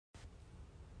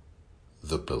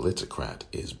The Politicrat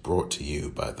is brought to you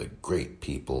by the great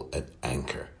people at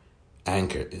Anchor.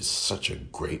 Anchor is such a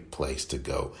great place to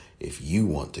go if you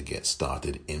want to get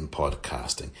started in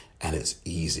podcasting, and it's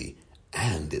easy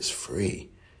and it's free.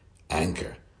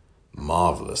 Anchor,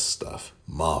 marvelous stuff,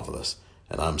 marvelous.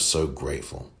 And I'm so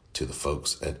grateful to the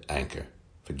folks at Anchor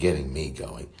for getting me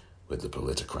going with The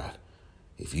Politicrat.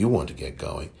 If you want to get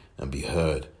going and be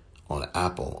heard on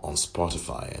Apple, on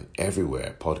Spotify, and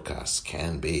everywhere podcasts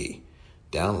can be,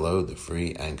 download the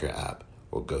free Anchor app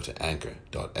or go to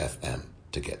anchor.fm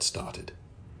to get started.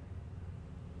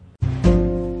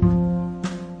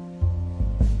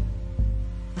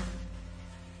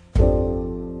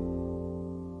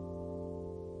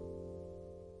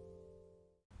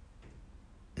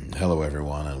 Hello,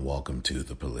 everyone, and welcome to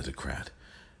The Politicrat.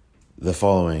 The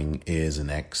following is an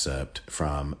excerpt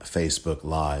from Facebook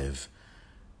Live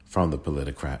from the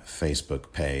Politicrat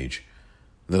Facebook page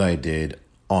that I did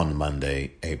on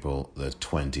Monday, April the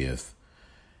 20th,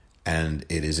 and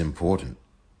it is important.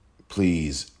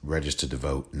 Please register to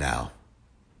vote now.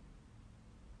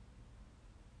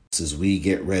 As we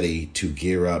get ready to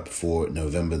gear up for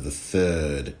November the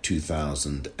 3rd,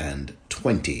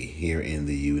 2020 here in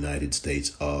the United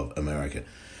States of America.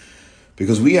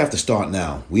 Because we have to start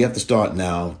now. We have to start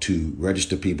now to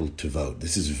register people to vote.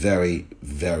 This is very,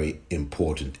 very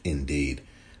important indeed.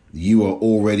 You are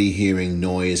already hearing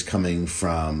noise coming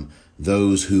from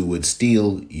those who would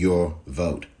steal your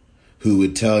vote, who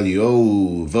would tell you,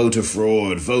 oh, voter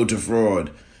fraud, voter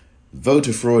fraud.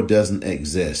 Voter fraud doesn't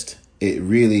exist. It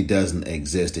really doesn't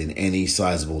exist in any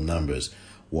sizable numbers.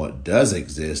 What does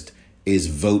exist is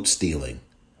vote stealing,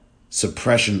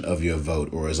 suppression of your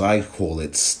vote, or as I call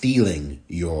it, stealing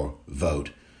your vote.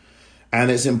 And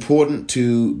it's important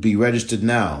to be registered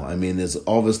now. I mean, there's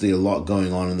obviously a lot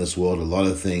going on in this world, a lot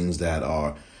of things that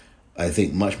are, I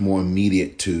think, much more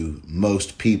immediate to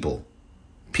most people.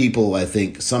 I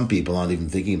think some people aren't even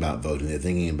thinking about voting. They're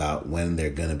thinking about when they're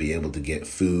going to be able to get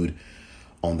food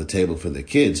on the table for their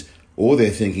kids, or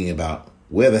they're thinking about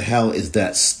where the hell is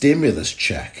that stimulus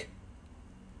check?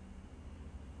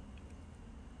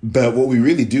 But what we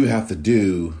really do have to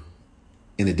do,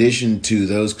 in addition to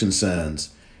those concerns,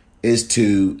 is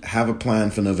to have a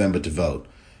plan for November to vote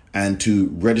and to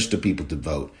register people to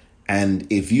vote. And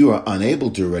if you are unable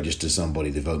to register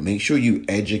somebody to vote, make sure you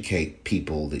educate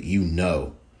people that you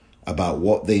know about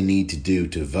what they need to do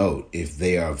to vote. If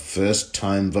they are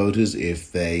first-time voters,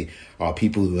 if they are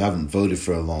people who haven't voted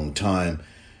for a long time,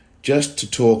 just to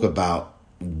talk about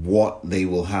what they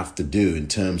will have to do in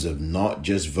terms of not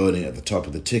just voting at the top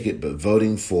of the ticket, but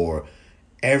voting for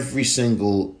every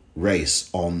single race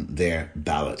on their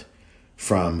ballot,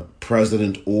 from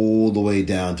president all the way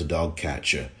down to dog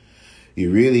catcher.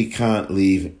 You really can't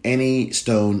leave any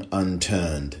stone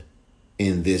unturned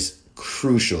in this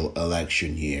crucial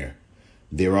election year.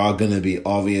 There are going to be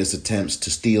obvious attempts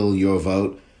to steal your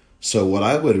vote. So what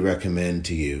I would recommend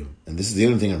to you, and this is the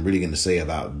only thing I'm really going to say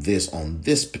about this on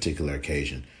this particular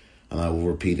occasion, and I will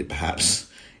repeat it perhaps,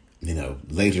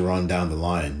 later on down the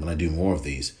line when I do more of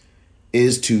these,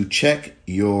 is to check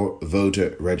your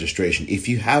voter registration. If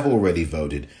you have already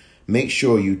voted, make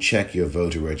sure you check your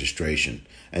voter registration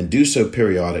and do so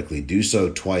periodically. Do so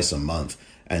twice a month,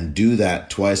 and do that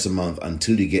twice a month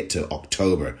until you get to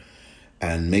October.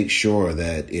 And make sure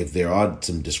that if there are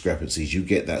some discrepancies, you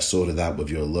get that sorted out with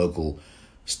your local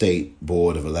state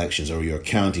board of elections, or your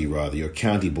county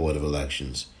board of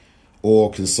elections, or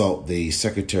consult the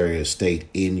Secretary of State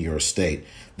in your state.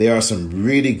 There are some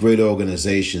really great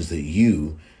organizations that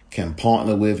you can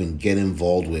partner with and get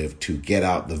involved with to get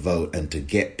out the vote and to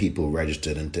get people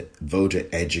registered and to voter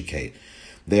educate.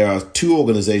 There are two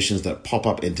organizations that pop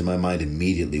up into my mind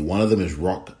immediately. One of them is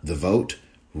Rock the Vote.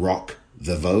 The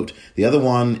other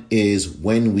one is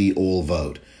When We All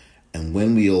Vote. And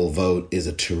When We All Vote is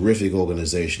a terrific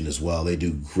organization as well. They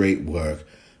do great work.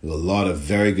 There are a lot of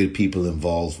very good people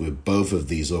involved with both of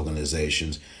these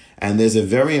organizations. And there's a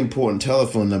very important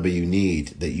telephone number you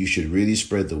need that you should really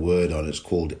spread the word on. It's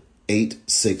called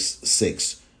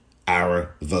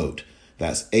 866-OUR-VOTE.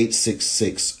 That's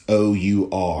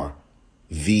 866-OUR-VOTE.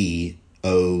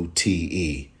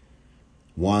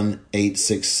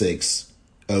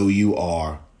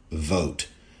 1-866-OUR-VOTE.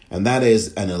 And that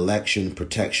is an election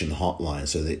protection hotline,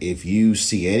 so that if you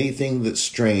see anything that's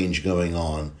strange going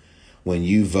on when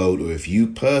you vote, or if you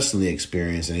personally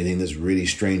experience anything that's really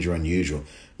strange or unusual,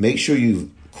 make sure you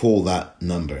call that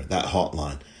number, that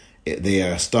hotline. They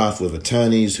are staffed with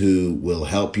attorneys who will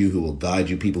help you, who will guide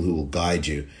you, people who will guide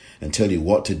you and tell you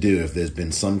what to do if there's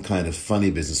been some kind of funny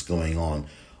business going on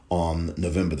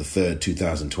November the 3rd,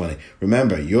 2020.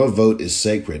 Remember, your vote is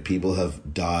sacred. People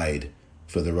have died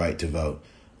for the right to vote.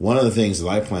 One of the things that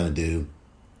I plan to do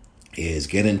is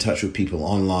get in touch with people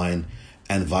online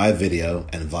and via video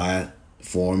and via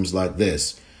forums like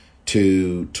this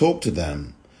to talk to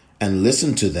them and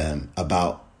listen to them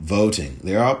about voting.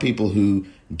 There are people who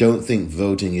don't think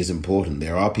voting is important.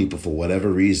 There are people, for whatever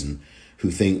reason, who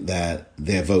think that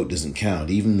their vote doesn't count,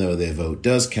 even though their vote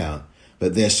does count.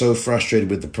 But they're so frustrated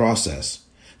with the process.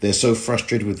 They're so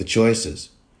frustrated with the choices.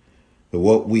 But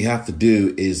what we have to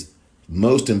do is,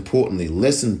 most importantly,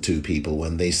 listen to people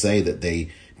when they say that they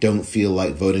don't feel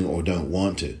like voting or don't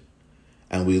want to.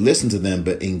 And we listen to them,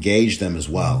 but engage them as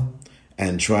well.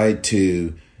 And try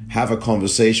to have a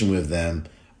conversation with them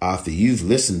after you've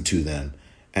listened to them.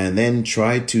 And then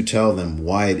try to tell them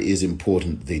why it is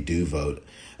important that they do vote.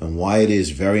 And why it is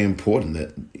very important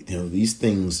that, these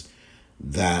things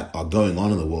that are going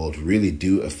on in the world really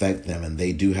do affect them, and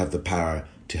they do have the power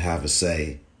to have a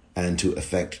say and to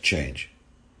affect change.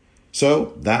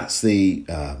 So that's the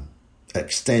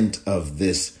extent of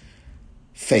this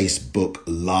Facebook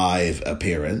Live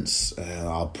appearance.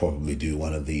 I'll probably do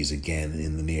one of these again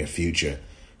in the near future.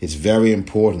 It's very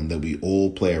important that we all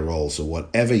play a role. So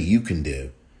whatever you can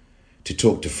do to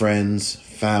talk to friends,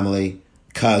 family,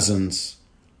 cousins,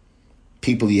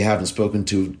 people you haven't spoken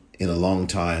to in a long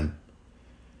time,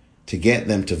 to get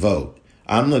them to vote.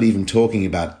 I'm not even talking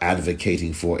about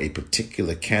advocating for a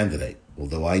particular candidate,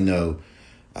 although I know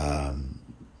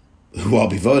who I'll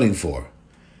be voting for.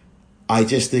 I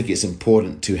just think it's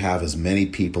important to have as many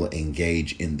people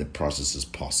engage in the process as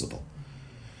possible.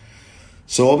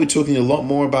 So I'll be talking a lot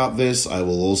more about this. I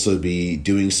will also be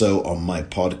doing so on my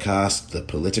podcast, The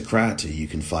Politicrat. You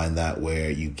can find that where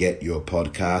you get your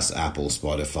podcasts, Apple,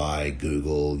 Spotify,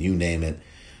 Google, you name it.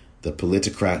 The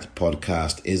Politicrat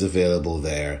podcast is available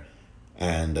there.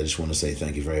 And I just want to say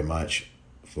thank you very much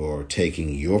for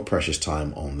taking your precious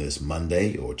time on this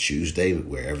Monday or Tuesday,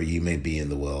 wherever you may be in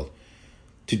the world,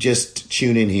 to just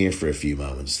tune in here for a few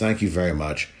moments. Thank you very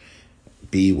much.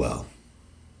 Be well.